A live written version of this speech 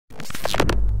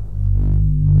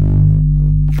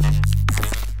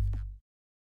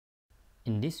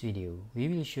In this video, we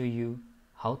will show you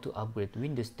how to upgrade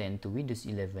Windows 10 to Windows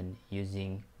 11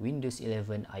 using Windows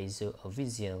 11 ISO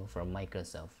Official from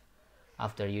Microsoft.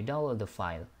 After you download the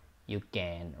file, you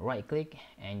can right-click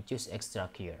and choose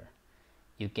Extract here.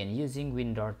 You can using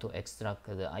WinRAR to extract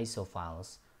the ISO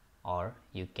files, or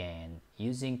you can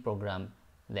using program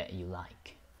that you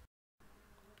like.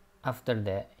 After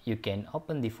that, you can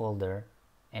open the folder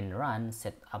and run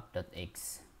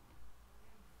setup.x.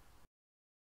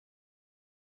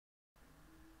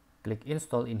 Click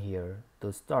install in here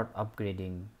to start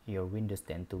upgrading your Windows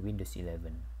 10 to Windows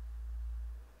 11.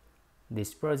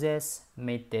 This process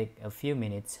may take a few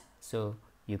minutes, so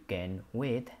you can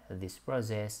wait this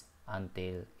process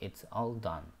until it's all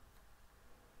done.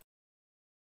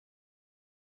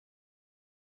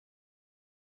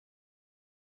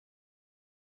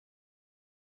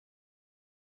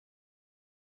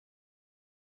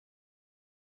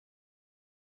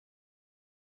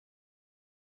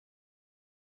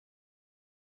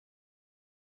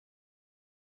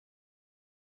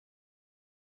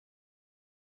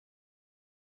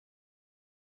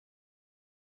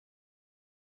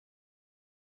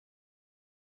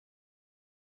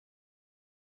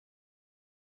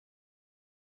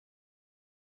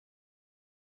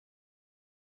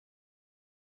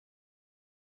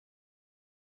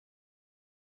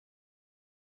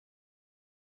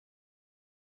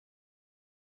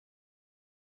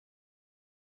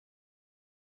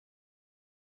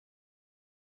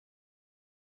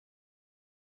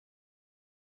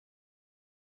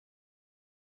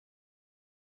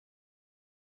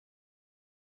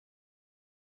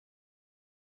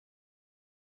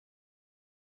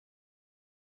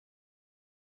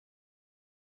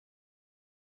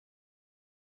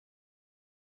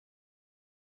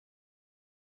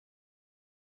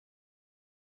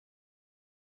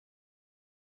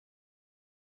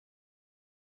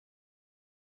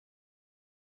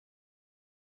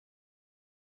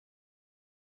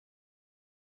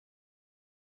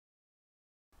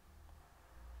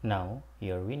 Now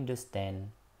your Windows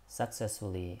 10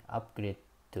 successfully upgraded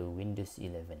to Windows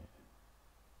 11.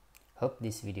 Hope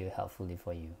this video helpful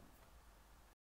for you.